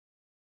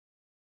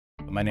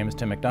My name is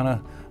Tim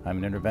McDonough.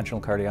 I'm an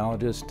interventional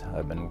cardiologist.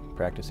 I've been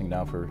practicing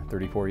now for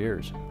 34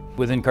 years.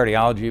 Within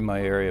cardiology,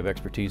 my area of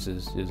expertise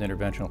is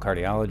interventional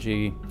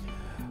cardiology.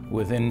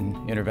 Within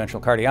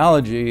interventional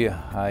cardiology,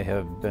 I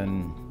have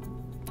been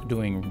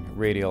doing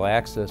radial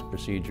access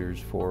procedures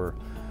for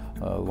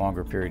a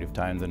longer period of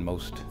time than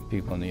most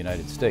people in the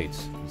United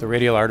States. The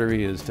radial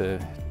artery is to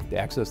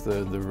access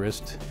the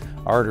wrist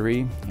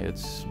artery.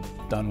 It's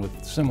done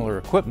with similar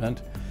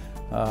equipment,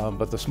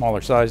 but the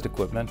smaller sized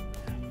equipment.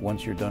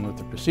 Once you're done with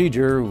the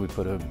procedure, we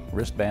put a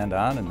wristband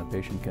on and the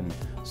patient can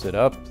sit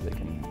up, they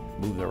can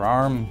move their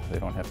arm, they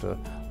don't have to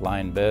lie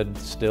in bed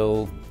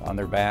still on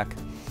their back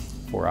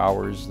for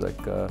hours like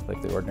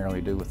they ordinarily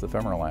do with the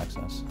femoral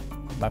access.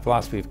 My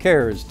philosophy of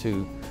care is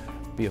to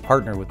be a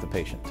partner with the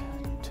patient,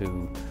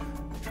 to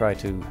try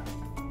to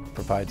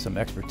provide some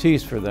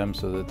expertise for them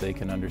so that they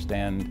can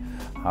understand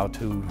how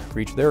to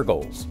reach their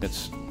goals.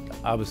 It's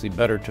obviously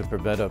better to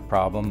prevent a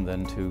problem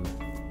than to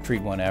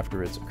treat one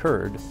after it's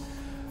occurred.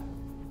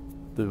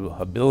 The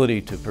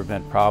ability to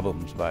prevent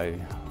problems by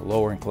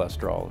lowering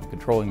cholesterol, and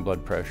controlling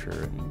blood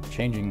pressure, and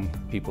changing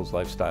people's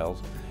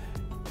lifestyles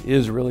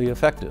is really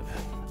effective.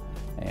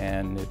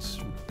 And it's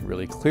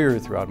really clear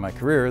throughout my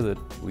career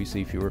that we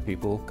see fewer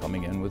people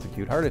coming in with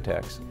acute heart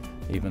attacks,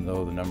 even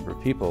though the number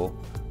of people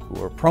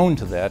who are prone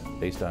to that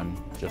based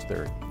on just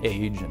their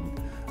age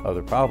and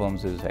other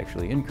problems is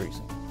actually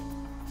increasing.